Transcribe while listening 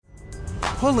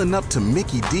Pulling up to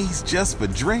Mickey D's just for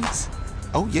drinks?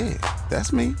 Oh yeah,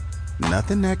 that's me.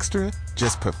 Nothing extra,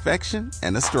 just perfection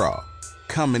and a straw.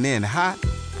 Coming in hot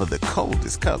for the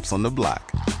coldest cups on the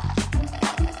block.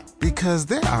 Because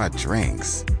there are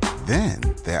drinks. Then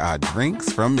there are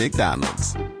drinks from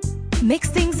McDonald's. Mix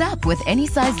things up with any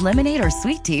size lemonade or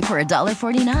sweet tea for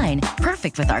 $1.49.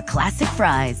 Perfect with our classic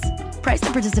fries. Price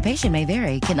and participation may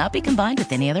vary. Cannot be combined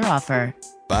with any other offer.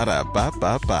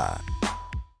 Ba-da-ba-ba-ba.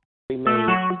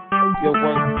 Your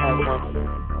work has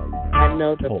wonderful. I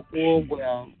know the full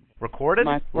well. Recorded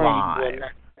my frame live. will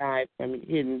not die from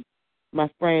hidden. My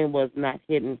frame was not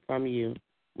hidden from you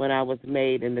when I was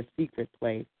made in the secret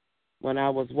place. When I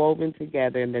was woven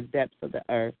together in the depths of the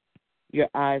earth, your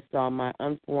eyes saw my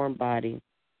unformed body.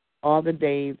 All the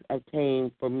days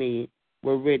obtained for me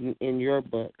were written in your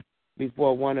book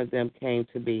before one of them came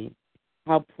to be.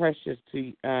 How precious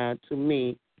to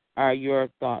me are your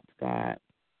thoughts, God.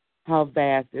 How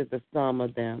vast is the sum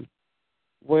of them.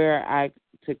 Were I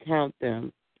to count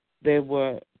them, they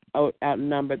would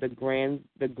outnumber the grains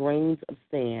of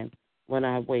sand. When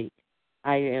I wake,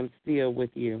 I am still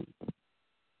with you.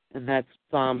 And that's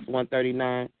Psalms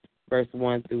 139, verse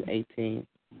 1 through 18.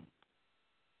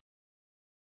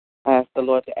 I ask the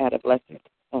Lord to add a blessing.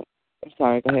 Oh, I'm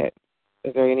sorry, go ahead.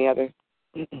 Is there any other?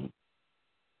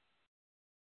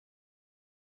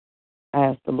 I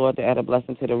ask the Lord to add a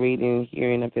blessing to the reading and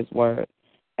hearing of his word.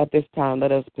 At this time,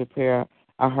 let us prepare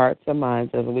our hearts and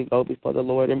minds as we go before the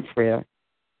Lord in prayer.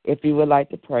 If you would like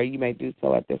to pray, you may do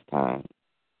so at this time.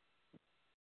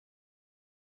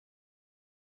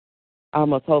 Our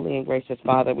most holy and gracious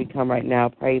Father, we come right now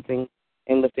praising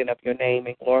and lifting up your name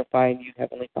and glorifying you,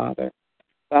 Heavenly Father.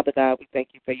 Father God, we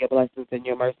thank you for your blessings and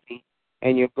your mercy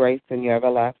and your grace and your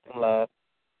everlasting love.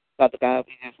 Father God,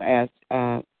 we just ask,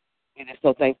 we're just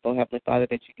so thankful, Heavenly Father,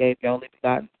 that you gave your only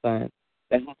begotten Son,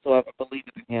 that whosoever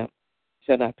believeth in him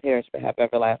shall not perish but have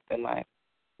everlasting life.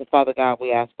 So, Father God,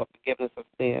 we ask for forgiveness of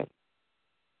sin.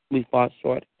 We fall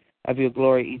short of your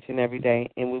glory each and every day,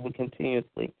 and we will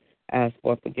continuously ask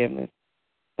for forgiveness.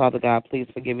 Father God, please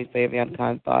forgive me for every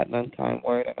unkind thought and unkind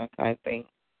word and unkind thing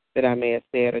that I may have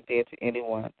said or did to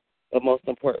anyone. But most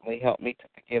importantly, help me to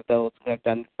forgive those who have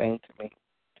done the same to me.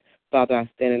 Father, I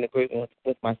stand in agreement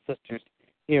with my sisters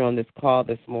here on this call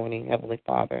this morning, Heavenly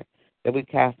Father, that we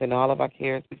cast in all of our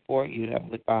cares before you,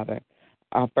 Heavenly Father.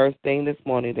 Our first thing this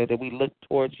morning, that we look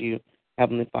towards you,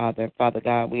 Heavenly Father. Father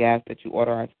God, we ask that you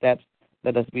order our steps.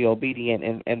 Let us be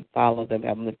obedient and follow them,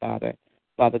 Heavenly Father.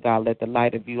 Father God, let the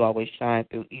light of you always shine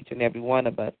through each and every one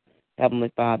of us,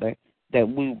 Heavenly Father,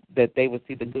 that they would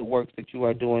see the good works that you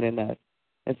are doing in us.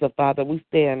 And so, Father, we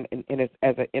stand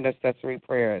as an intercessory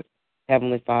prayers,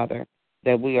 Heavenly Father,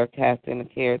 that we are casting the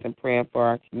cares and praying for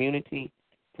our community,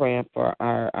 praying for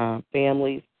our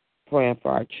families, praying for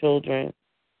our children,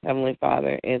 Heavenly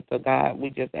Father. And so, God,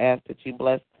 we just ask that you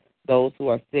bless those who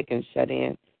are sick and shut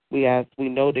in. We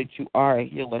know that you are a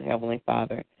healer, Heavenly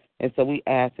Father. And so we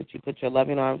ask that you put your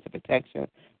loving arms of protection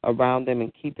around them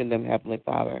and keeping them, Heavenly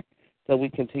Father. So we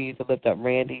continue to lift up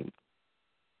Randy,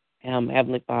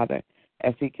 Heavenly Father,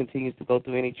 as he continues to go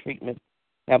through any treatment,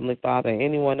 Heavenly Father,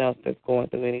 anyone else that's going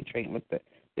through any treatment,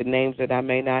 the names that I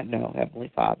may not know,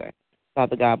 Heavenly Father.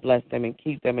 Father God, bless them and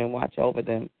keep them and watch over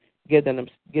them. Give them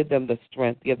the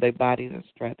strength, give their bodies the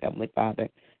strength, Heavenly Father.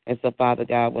 And so, Father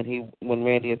God, when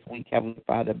Randy is weak, Heavenly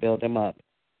Father, build him up.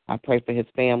 I pray for his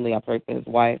family. I pray for his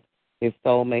wife, his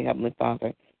soulmate, Heavenly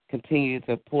Father. Continue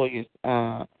to pour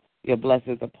your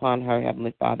blessings upon her,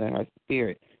 Heavenly Father, and her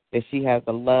spirit, that she has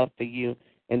a love for you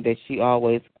and that she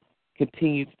always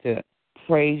continues to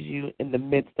praise you in the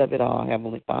midst of it all,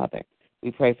 Heavenly Father.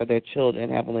 We pray for their children,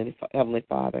 Heavenly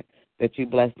Father, that you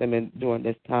bless them during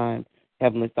this time,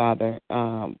 Heavenly Father.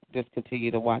 Just continue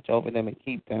to watch over them and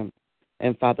keep them.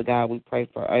 And, Father God, we pray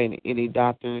for any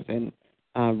doctors and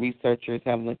researchers,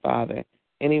 Heavenly Father,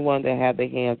 anyone that have their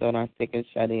hands on our sick and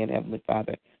shut in, Heavenly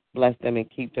Father, bless them and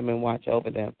keep them and watch over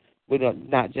them. We don't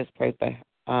not just pray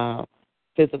for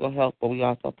physical health, but we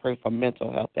also pray for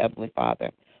mental health, Heavenly Father.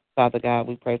 Father God,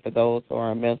 we pray for those who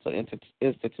are in mental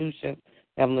institutions,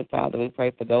 Heavenly Father. We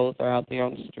pray for those who are out there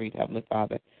on the street, Heavenly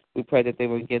Father. We pray that they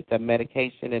will get the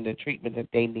medication and the treatment that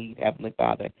they need, Heavenly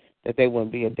Father, that they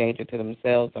wouldn't be a danger to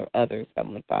themselves or others,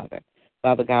 Heavenly Father.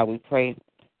 Father God, we pray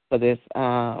for this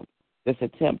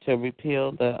attempt to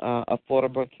repeal the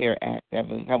Affordable Care Act,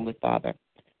 Heavenly Father.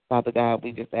 Father God,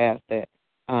 we just ask that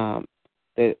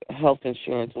the health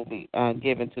insurance will be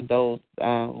given to those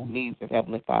who need it,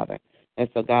 Heavenly Father. And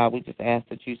so, God, we just ask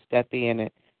that you step in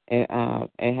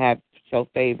and show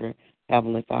favor,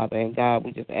 Heavenly Father. And, God,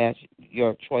 we just ask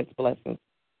your choice blessings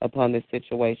upon this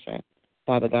situation.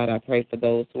 Father God, I pray for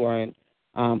those who are in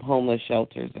homeless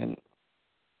shelters. And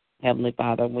Heavenly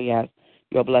Father, we ask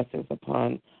your blessings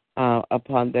upon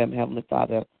them, Heavenly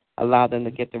Father. Allow them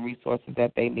to get the resources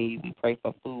that they need. We pray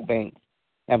for food banks,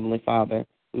 Heavenly Father.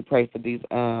 We pray for these.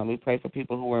 We pray for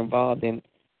people who were involved in,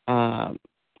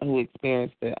 who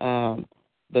experienced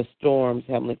the storms,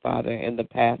 Heavenly Father, in the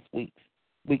past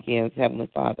weekends, Heavenly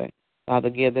Father. Father,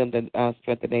 give them the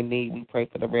strength that they need. We pray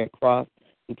for the Red Cross.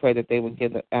 We pray that they would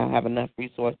have enough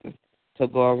resources to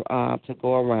go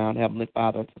around, Heavenly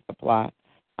Father, to supply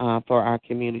for our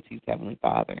communities, Heavenly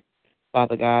Father.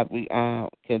 Father God, we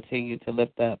continue to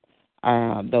lift up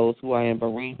those who are in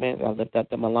bereavement. I lift up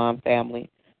the Milan family.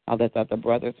 I lift up the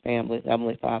brothers' families,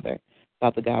 Heavenly Father.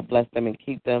 Father God, bless them and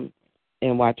keep them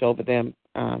and watch over them,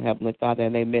 Heavenly Father,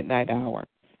 in their midnight hour.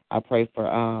 I pray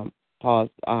for Paul's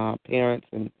parents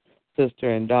and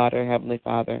sister and daughter, Heavenly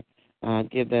Father.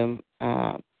 Give them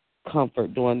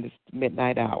comfort during this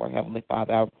midnight hour, Heavenly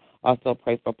Father. I also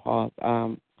pray for Paul's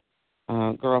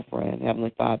girlfriend,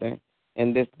 Heavenly Father,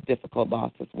 in this difficult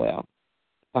loss as well.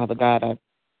 Father God,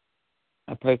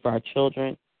 I pray for our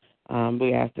children.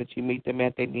 We ask that you meet them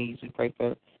at their needs. We pray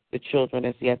for the children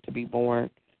that's yet to be born.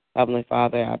 Heavenly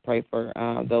Father, I pray for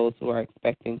those who are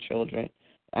expecting children,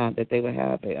 that they will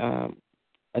have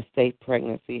a safe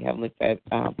pregnancy. Heavenly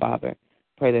Father,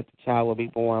 pray that the child will be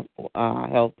born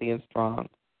healthy and strong.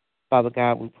 Father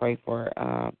God, we pray for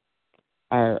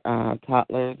our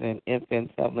toddlers and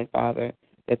infants, Heavenly Father,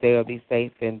 that they will be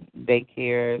safe in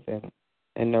daycares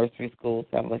and nursery schools,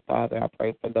 Heavenly Father. I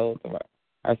pray for those of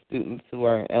our students who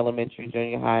are in elementary,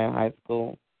 junior high, and high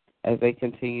school as they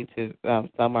continue to,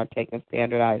 some are taking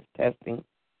standardized testing,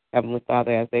 Heavenly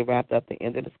Father, as they wrap up the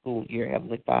end of the school year,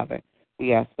 Heavenly Father.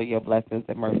 We ask for your blessings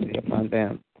and mercy upon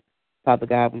them. Father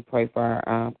God, we pray for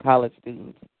our college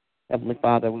students, Heavenly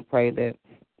Father. We pray that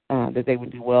they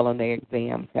would do well on their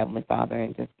exams, Heavenly Father,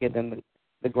 and just give them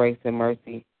the grace and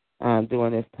mercy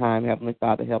during this time, Heavenly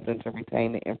Father. Help them to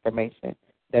retain the information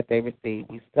that they receive.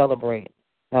 We celebrate,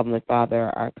 Heavenly Father,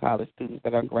 our college students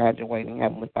that are graduating,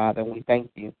 Heavenly Father, and we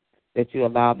thank you that you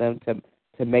allow them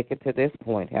to make it to this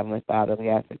point, Heavenly Father. We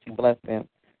ask that you bless them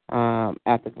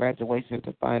after graduation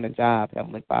to find a job,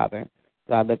 Heavenly Father.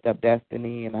 So I lift up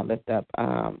Destiny, and I lift up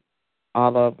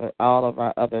all of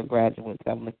our other graduates,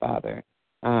 Heavenly Father,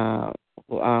 who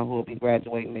will be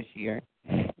graduating this year.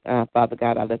 Father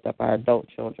God, I lift up our adult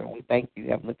children. We thank you,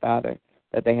 Heavenly Father,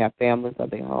 that they have families of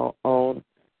their own.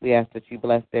 We ask that you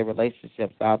bless their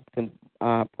relationships.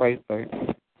 I pray for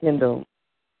Kendall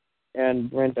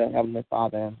and Brenda, Heavenly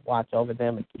Father, and watch over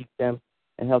them and keep them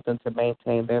and help them to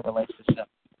maintain their relationship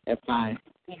and find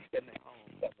peace in their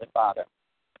homes, Heavenly Father.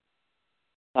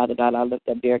 Father God, I lift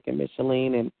up Derek and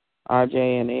Micheline and RJ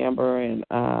and Amber and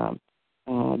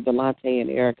Delonte and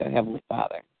Erica, Heavenly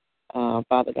Father.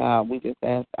 Father God, we just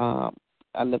ask,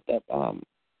 I lift up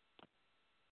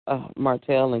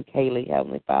Martell and Kaylee,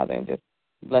 Heavenly Father, and just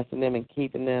blessing them and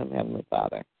keeping them, Heavenly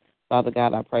Father. Father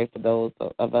God, I pray for those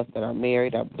of us that are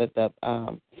married. I lift up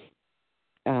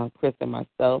Chris and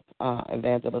myself,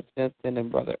 Evangelist Vincent and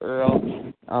Brother Earl,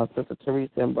 Sister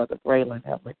Teresa and Brother Braylon,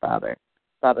 Heavenly Father.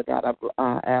 Father God,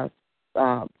 I ask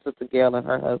Sister Gail and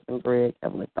her husband, Greg,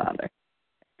 Heavenly Father.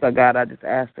 So, God, I just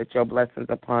ask that your blessings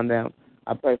upon them.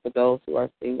 I pray for those who are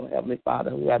single, Heavenly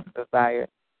Father, who have the desire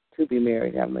to be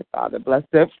married, Heavenly Father. Bless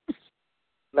them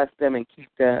and keep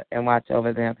them and watch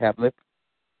over them, Heavenly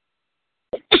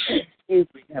Excuse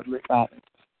me, Heavenly Father.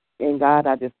 And, God,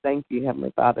 I just thank you,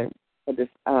 Heavenly Father, for this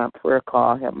prayer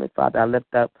call, Heavenly Father. I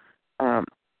lift up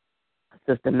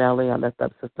Sister Nellie. I lift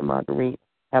up Sister Marguerite,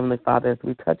 Heavenly Father, as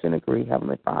we touch and agree,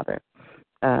 Heavenly Father.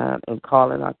 And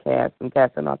calling our casts and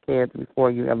casting our cares before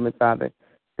you, Heavenly Father,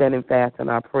 standing fast in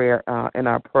our prayer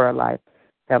life,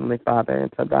 Heavenly Father.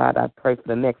 And so, God, I pray for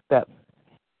the next step.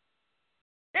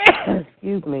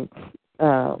 Excuse me,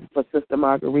 for Sister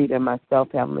Marguerite and myself,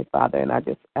 Heavenly Father. And I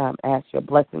just ask your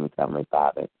blessings, Heavenly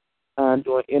Father,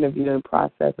 during interviewing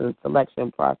process and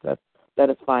selection process.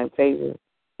 Let us find favor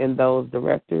in those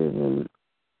directors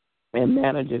and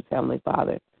managers, Heavenly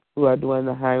Father, who are doing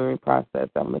the hiring process,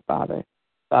 Heavenly Father.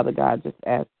 Father God, just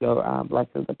ask your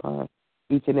blessings upon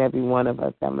each and every one of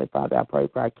us, Heavenly Father. I pray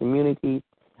for our communities.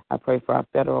 I pray for our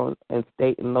federal and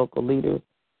state and local leaders.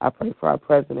 I pray for our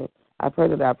president. I pray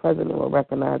that our president will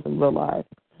recognize and realize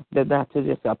that not to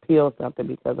just appeal something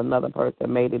because another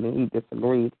person made it and he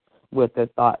disagrees with the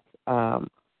thoughts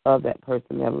of that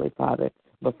person, Heavenly Father.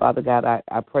 But, Father God,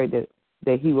 I pray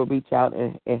that he will reach out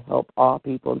and help all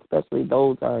people, especially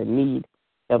those who are in need,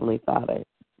 Heavenly Father.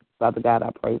 Father God, I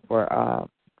pray for our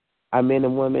men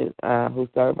and women who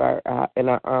serve in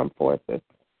our armed forces.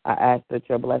 I ask that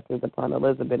your blessings upon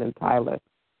Elizabeth and Tyler,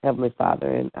 Heavenly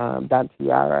Father, and Dr.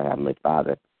 Tiara, Heavenly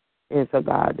Father. And so,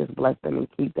 God, just bless them and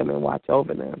keep them and watch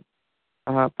over them.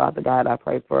 Father God, I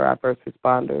pray for our first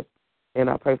responders, and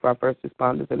I pray for our first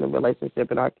responders in the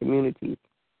relationship in our communities,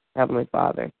 Heavenly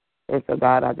Father. And so,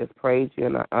 God, I just praise you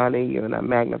and I honor you and I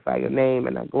magnify your name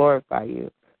and I glorify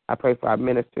you. I pray for our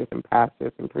ministers and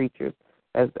pastors and preachers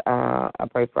as I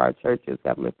pray for our churches,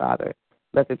 Heavenly Father.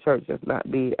 Let the church just not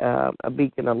be a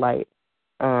beacon of light,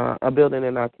 a building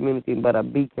in our community, but a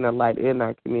beacon of light in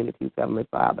our communities, Heavenly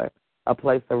Father, a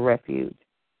place of refuge.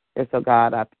 And so,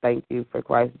 God, I thank you for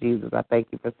Christ Jesus. I thank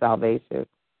you for salvation.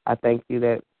 I thank you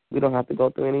that we don't have to go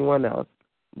through anyone else,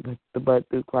 but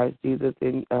through Christ Jesus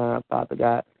and Father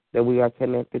God, that we are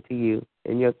connected to you.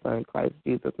 In your Son, Christ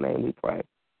Jesus' name we pray.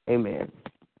 Amen.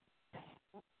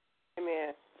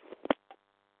 Amen.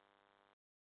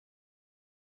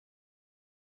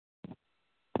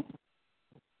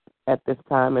 At this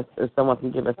time, if someone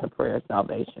can give us a prayer of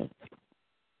salvation.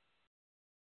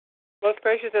 Most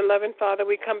gracious and loving Father,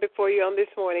 we come before you on this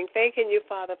morning, thanking you,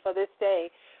 Father, for this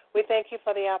day. We thank you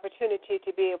for the opportunity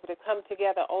to be able to come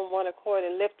together on one accord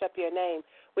and lift up your name.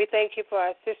 We thank you for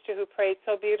our sister who prayed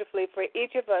so beautifully for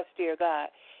each of us, dear God.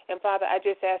 And, Father, I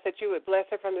just ask that you would bless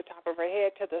her from the top of her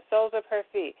head to the soles of her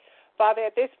feet. Father,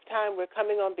 at this time, we're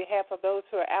coming on behalf of those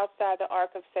who are outside the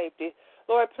ark of safety.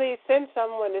 Lord, please send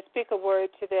someone to speak a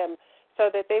word to them so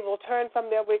that they will turn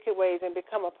from their wicked ways and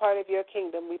become a part of your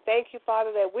kingdom. We thank you,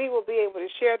 Father, that we will be able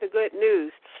to share the good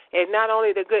news, and not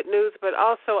only the good news, but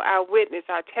also our witness,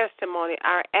 our testimony,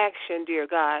 our action, dear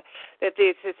God, that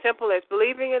it's as simple as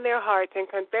believing in their hearts and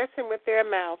confessing with their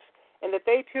mouths, and that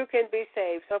they too can be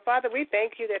saved. So, Father, we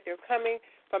thank you that they're coming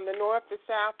from the north, the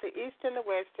south, the east, and the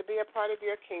west to be a part of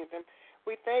your kingdom.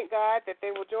 We thank God that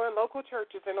they will join local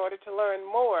churches in order to learn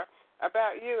more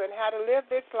about you and how to live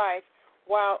this life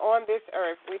while on this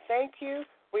earth. We thank you,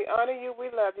 we honor you, we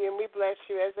love you, and we bless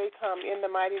you as they come in the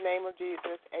mighty name of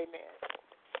Jesus. Amen.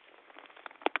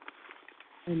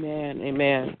 Amen.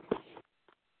 Amen.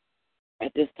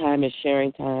 At this time is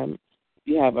sharing time. If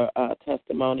you have a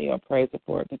testimony or praise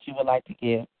report that you would like to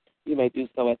give, you may do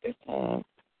so at this time.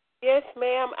 Yes,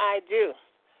 ma'am, I do.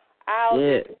 I'll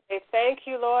just say thank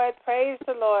you, Lord. Praise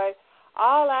the Lord.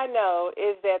 All I know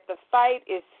is that the fight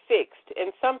is fixed,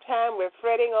 and sometimes we're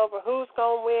fretting over who's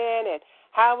going to win and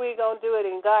how we're going to do it,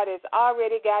 and God has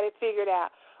already got it figured out.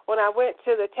 When I went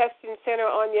to the testing center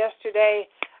on yesterday,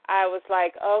 I was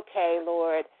like, okay,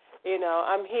 Lord,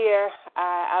 I'm here.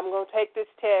 I'm going to take this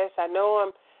test. I know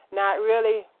I'm not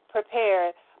really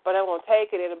prepared, but I'm going to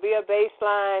take it. It'll be a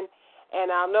baseline,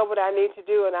 and I'll know what I need to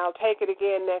do, and I'll take it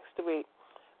again next week.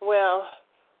 Well,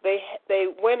 they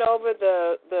went over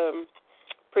the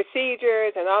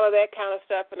procedures and all of that kind of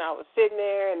stuff, and I was sitting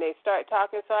there, and they started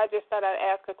talking, so I just thought I'd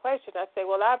ask a question. I said,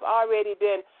 well, I've already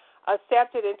been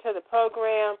accepted into the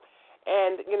program,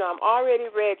 and, I'm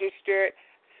already registered,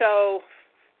 so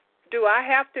do I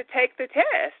have to take the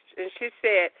test? And she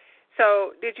said,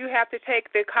 so did you have to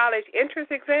take the college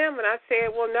entrance exam? And I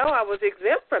said, well, no, I was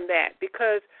exempt from that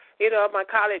because, my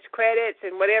college credits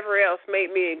and whatever else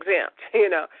made me exempt,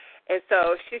 And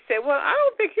so she said, well, I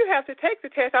don't think you have to take the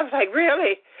test. I was like,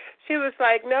 really? She was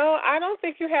like, no, I don't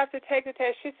think you have to take the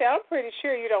test. She said, I'm pretty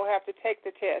sure you don't have to take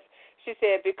the test. She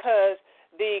said, because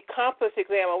the COMPASS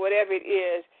exam or whatever it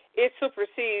is, it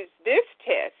supersedes this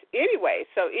test anyway.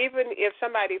 So even if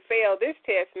somebody failed this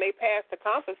test and they passed the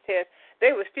COMPASS test,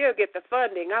 they would still get the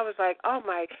funding. I was like, oh,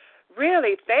 my,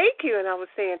 really? Thank you. And I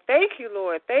was saying, thank you,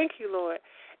 Lord. Thank you, Lord.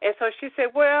 And so she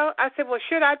said, well, I said, well,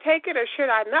 should I take it or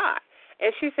should I not? And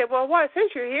she said, well, what?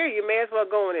 Since you're here, you may as well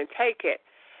go in and take it.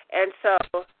 And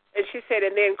so, and she said,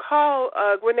 and then call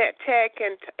Gwinnett Tech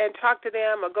and talk to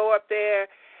them or go up there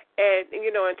and,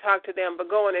 and talk to them, but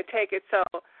go in and take it. So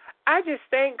I just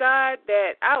thank God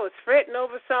that I was fretting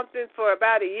over something for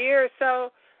about a year or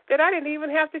so that I didn't even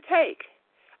have to take.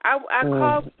 I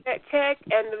called Gwinnett Tech,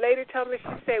 and the lady told me,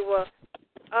 she said, well,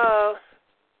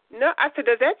 no, I said,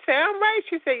 does that sound right?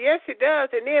 She said, yes, it does.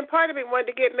 And then part of me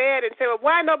wanted to get mad and say, well,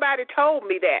 why nobody told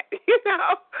me that,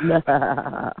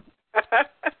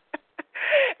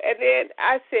 And then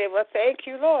I said, well, thank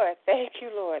you, Lord. Thank you,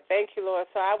 Lord. Thank you, Lord.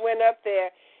 So I went up there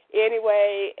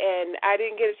anyway, and I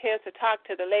didn't get a chance to talk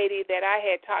to the lady that I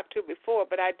had talked to before,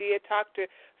 but I did talk to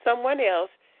someone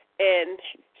else, and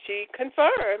she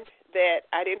confirmed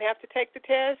that I didn't have to take the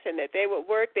test and that they would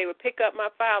work. They would pick up my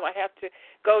file. I have to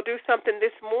go do something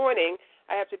this morning.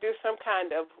 I have to do some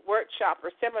kind of workshop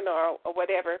or seminar or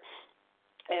whatever.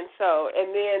 And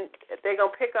then they're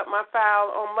going to pick up my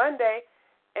file on Monday,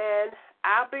 and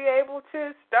I'll be able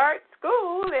to start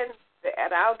school, and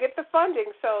I'll get the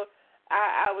funding. So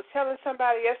I was telling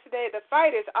somebody yesterday, the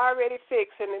fight is already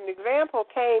fixed, and an example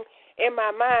came in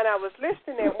my mind. I was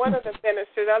listening at one of the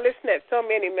ministers. I listen at so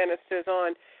many ministers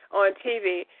on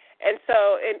TV, and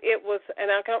it was, and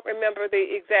I don't remember the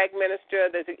exact minister,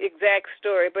 the exact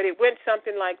story, but it went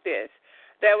something like this.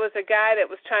 There was a guy that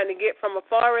was trying to get from a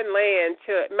foreign land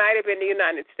to, it might have been the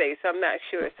United States, I'm not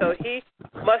sure. So he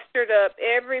mustered up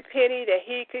every penny that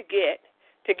he could get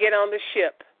to get on the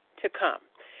ship to come.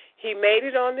 He made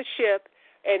it on the ship,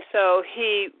 and so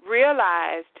he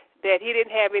realized that he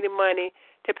didn't have any money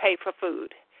to pay for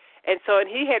food. And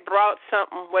he had brought some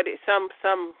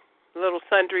little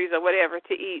sundries or whatever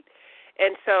to eat.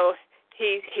 And so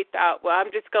he thought, well,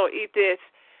 I'm just going to eat this.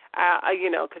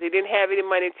 Because he didn't have any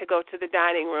money to go to the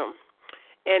dining room.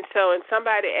 And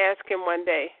somebody asked him one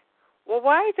day, well,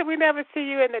 why did we never see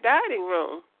you in the dining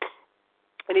room?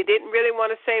 And he didn't really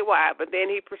want to say why, but then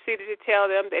he proceeded to tell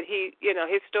them that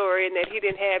his story, and that he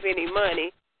didn't have any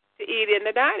money to eat in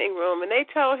the dining room. And they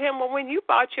told him, well, when you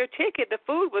bought your ticket, the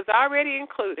food was already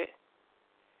included.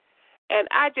 And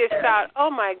I just thought,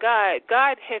 oh, my God,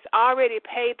 God has already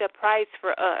paid the price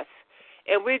for us.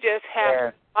 And we just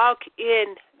have to walk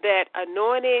in that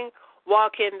anointing,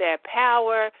 walk in that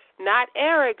power, not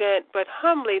arrogant, but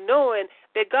humbly knowing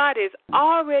that God has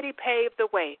already paved the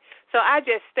way. So I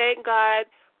just thank God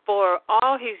for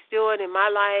all he's doing in my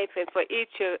life and for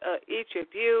each of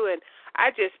you. And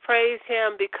I just praise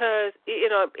him because,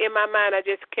 in my mind I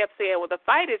just kept saying, well, the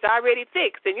fight is already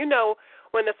fixed. And,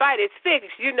 when the fight is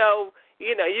fixed, you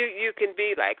can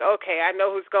be like, okay, I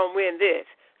know who's going to win this.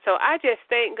 So I just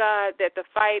thank God that the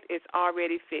fight is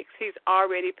already fixed. He's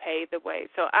already paved the way.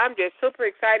 So I'm just super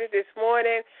excited this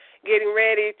morning, getting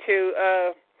ready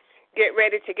to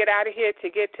get out of here to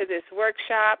get to this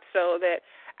workshop so that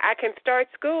I can start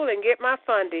school and get my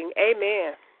funding.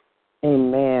 Amen.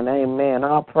 Amen. Amen.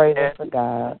 All praise to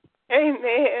God.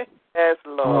 Amen. Yes,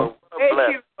 Lord. Thank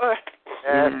you, Lord.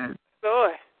 Yes,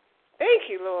 Lord. Thank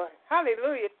you, Lord.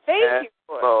 Hallelujah. Thank you,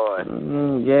 Lord.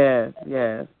 Yes,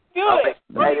 yes. Do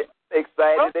it.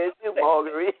 Excited as you,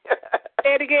 Marguerite.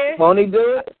 Say it again. Won't he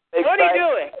do it? Won't he do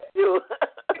it? You.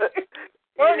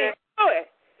 Won't he do it?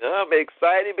 I'm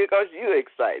excited because you're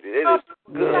excited. It is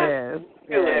good.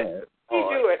 Yes. He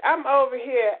do it. I'm over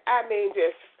here,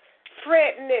 just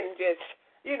fretting and just,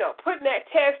 putting that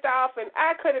test off, and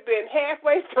I could have been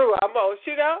halfway through almost,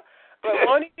 But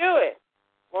won't he do it?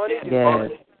 Won't he do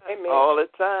it? Amen. All the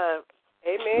time.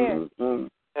 Amen. Mm-hmm.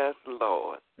 Yes,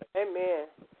 Lord. Amen.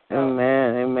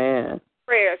 Amen.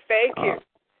 Prayers. Thank you.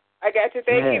 I got to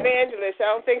thank Evangelist. I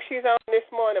don't think she's on this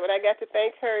morning, but I got to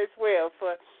thank her as well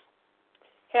for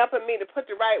helping me to put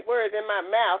the right words in my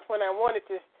mouth when I wanted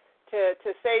to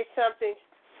say something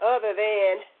other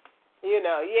than,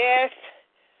 yes.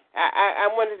 I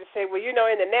wanted to say, well, in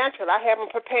the natural, I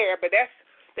haven't prepared, but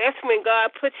that's when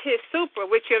God puts his super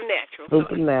with your natural.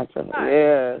 Supernatural,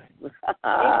 yes.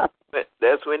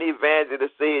 That's when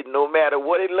Evangelist said, no matter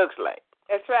what it looks like.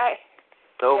 That's right.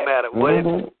 No matter what it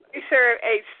looks like. We serve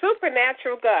a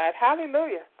supernatural God.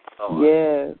 Hallelujah.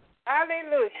 Yes.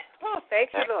 Hallelujah. Oh, thank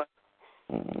you, Lord.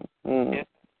 Mm-hmm. Yes,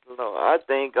 Lord. I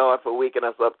thank God for waking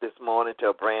us up this morning to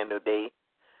a brand new day.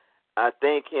 I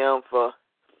thank him for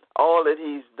all that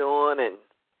he's doing, and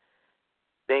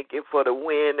thank him for the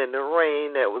wind and the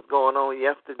rain that was going on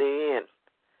yesterday. And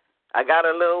I got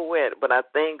a little wet, but I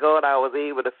thank God I was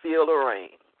able to feel the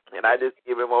rain. And I just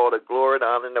give him all the glory, the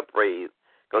honor, and the praise,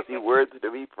 because he's worthy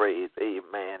to be praised.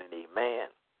 Amen and amen.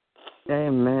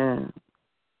 Amen.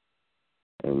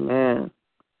 Amen.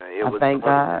 I thank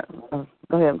God.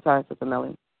 Go ahead. I'm sorry, Sister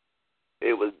Nellie.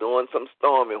 It was doing some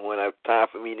storming when it was time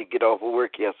for me to get off of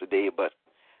work yesterday, but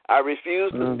I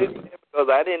refused to sit there because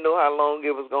I didn't know how long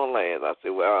it was going to last. I said,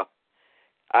 well,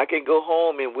 I can go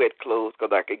home in wet clothes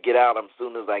because I could get out as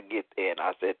soon as I get there. And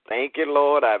I said, thank you,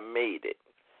 Lord, I made it.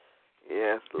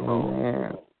 Yes, Lord.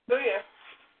 Amen. Hallelujah.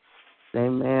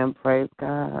 Amen. Praise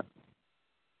God.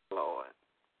 Lord.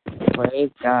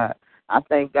 Praise God. I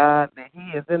thank God that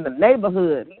he is in the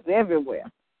neighborhood. He's everywhere.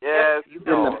 Yes, He's in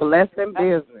the blessing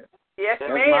business. Yes, As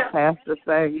ma'am. my pastor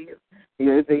say,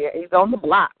 he's on the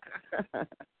block.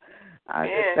 I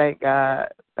just thank God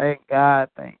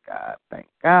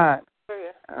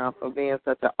for being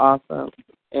such an awesome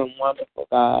and wonderful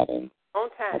God. And on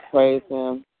time. I praise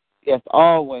him. Yes,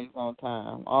 always on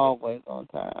time.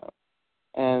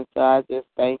 And so I just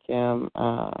thank him,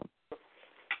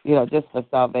 just for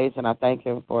salvation. I thank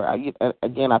him for,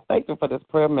 again, I thank him for this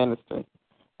prayer ministry.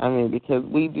 Because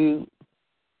we do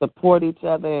support each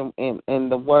other in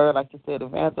the word, like you said,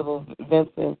 Evangelist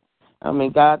Vincent.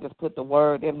 God just put the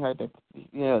word in her to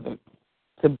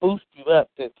boost you up,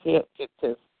 to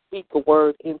speak a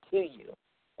word into you.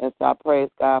 And so I praise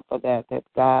God for that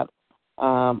God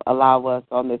allow us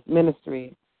on this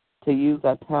ministry to use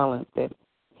our talents that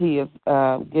He has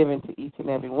given to each and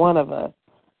every one of us.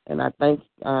 And I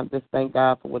just thank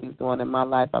God for what He's doing in my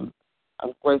life. I'm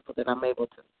grateful that I'm able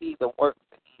to see the work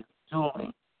that He's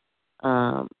doing,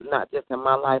 not just in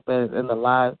my life, but in the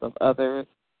lives of others.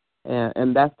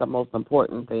 And that's the most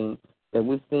important thing, that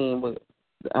we're seeing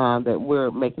that we're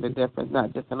making a difference,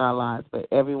 not just in our lives, but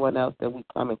everyone else that we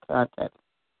come in contact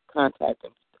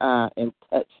and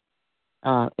touch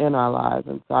in our lives.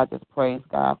 And so I just praise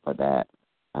God for that.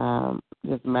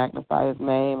 Just magnify His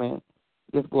name and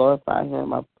just glorify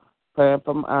Him. I pray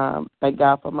for thank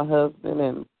God for my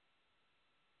husband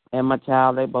and my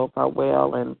child. They both are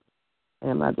well,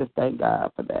 and I just thank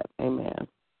God for that. Amen.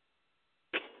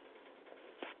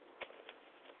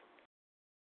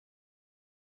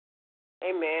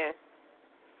 Amen.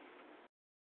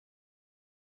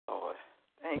 Lord.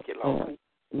 Thank you, Lord.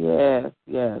 Yes.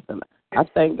 And I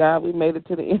thank God we made it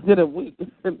to the end of the week.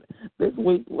 This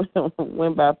week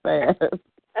went by fast.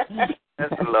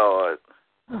 Yes, Lord.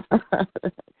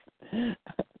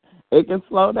 It can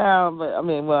slow down, but I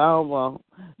don't want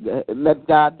let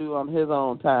God do on His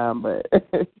own time, but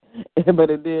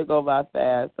it did go by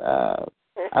fast.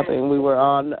 I think we were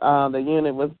on the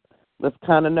unit was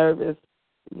kind of nervous.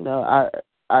 You know,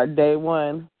 our day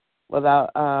one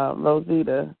without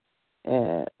Rosita,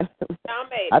 and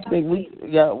I think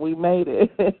we made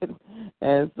it,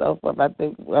 and so forth.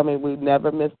 We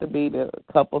never missed a beat. A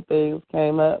couple things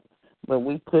came up, but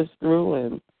we pushed through,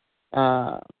 and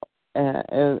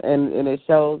it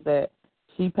shows that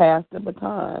she passed the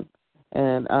baton,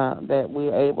 and that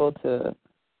we're able to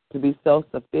be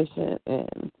self-sufficient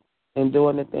and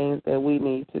doing the things that we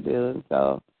need to do. And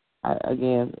so,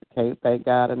 again, can't thank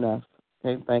God enough.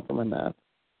 Can't thank Him enough.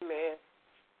 Amen.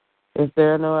 If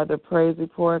there are no other praise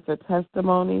reports or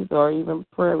testimonies or even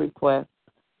prayer requests,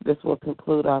 this will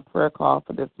conclude our prayer call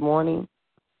for this morning.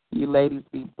 You ladies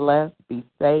be blessed, be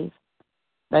safe.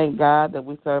 Thank God that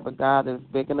we serve a God that is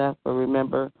big enough, but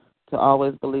remember to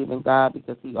always believe in God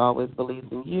because He always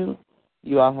believes in you.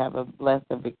 You all have a blessed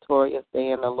and victorious day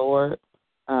in the Lord.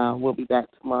 We'll be back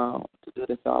tomorrow to do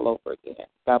this all over again.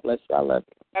 God bless you. I love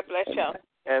you. God bless y'all.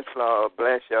 Yes, Lord.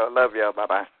 Bless y'all. Love y'all.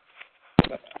 Bye-bye.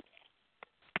 Bye-bye.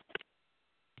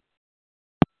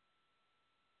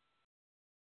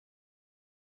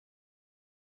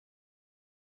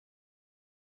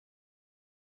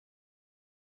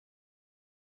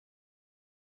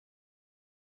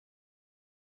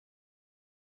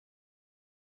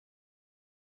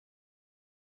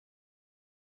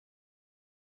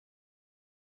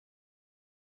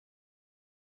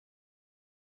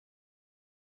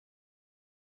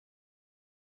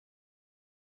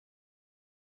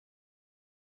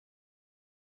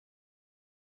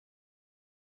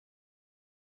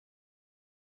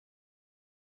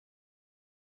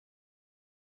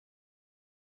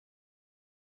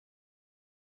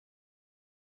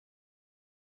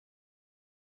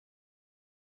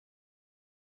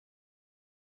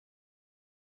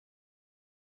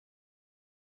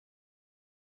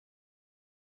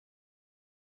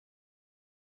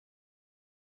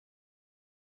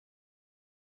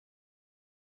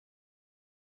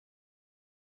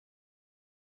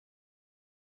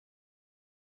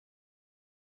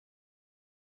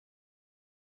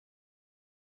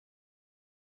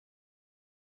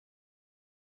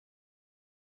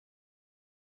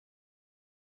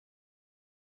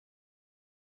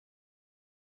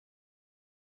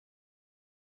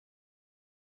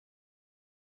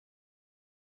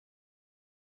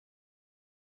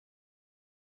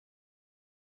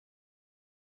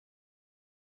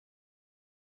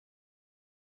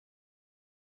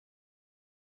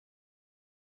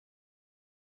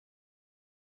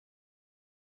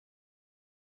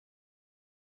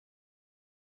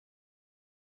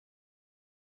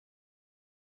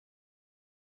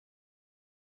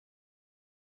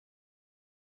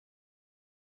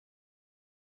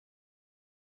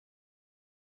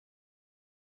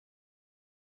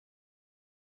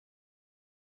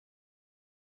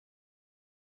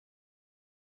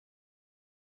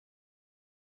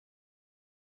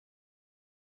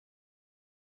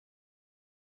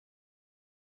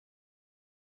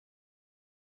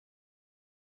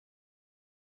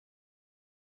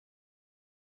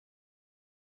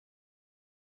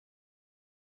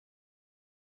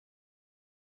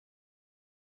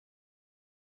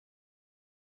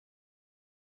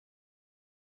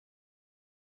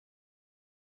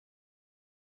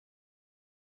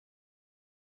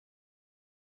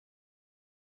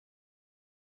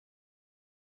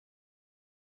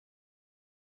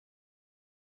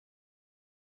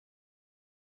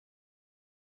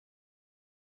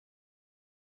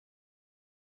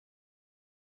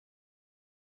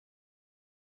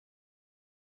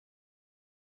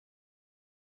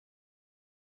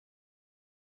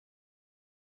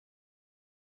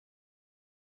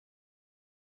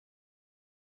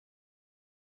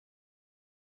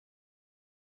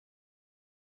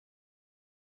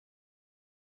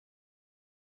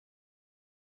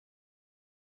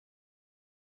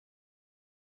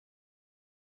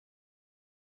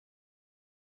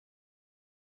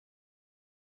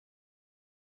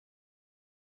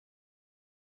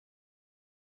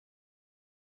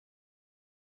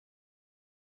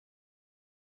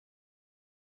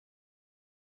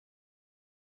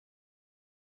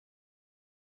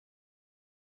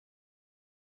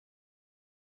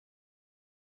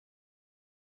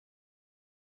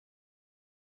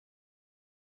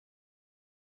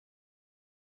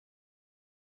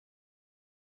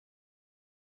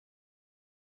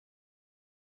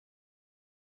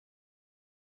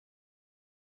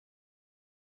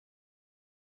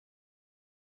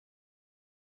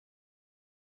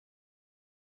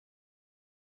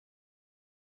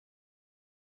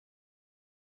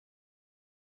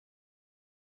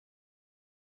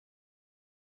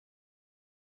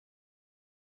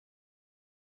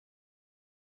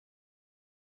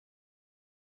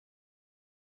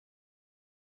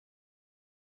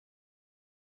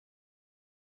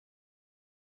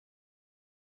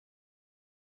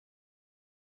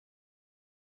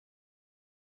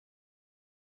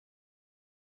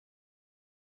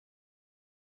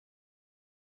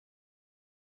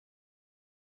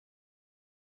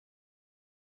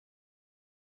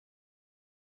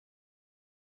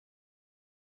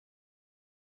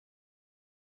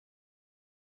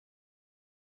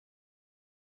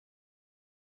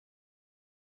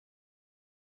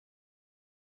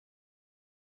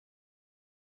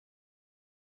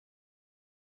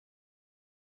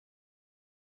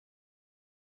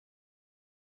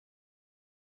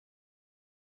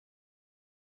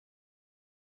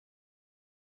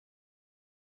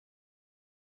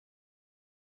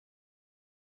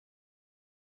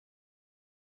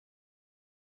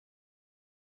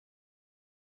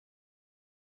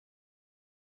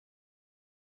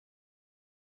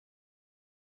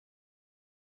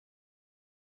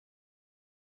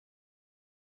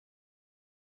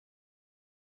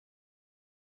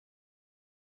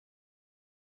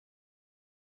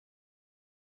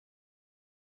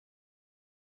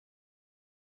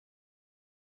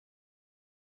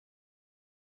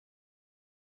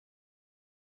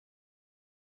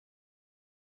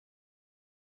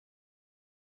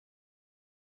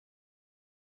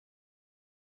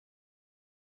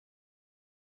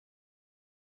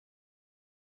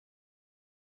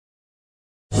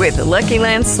 With the Lucky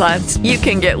Land Slots, you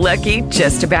can get lucky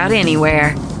just about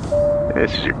anywhere.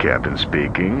 This is your captain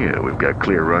speaking. We've got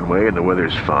clear runway and the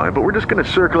weather's fine, but we're just going to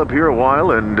circle up here a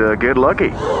while and get lucky.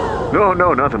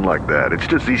 No, nothing like that. It's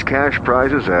just these cash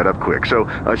prizes add up quick. So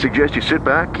I suggest you sit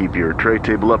back, keep your tray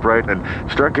table upright, and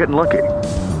start getting lucky.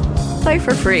 Play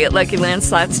for free at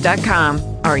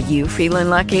LuckyLandSlots.com. Are you feeling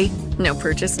lucky? No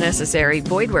purchase necessary.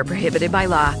 Void where prohibited by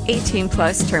law.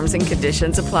 18+ terms and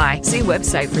conditions apply. See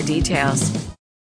website for details.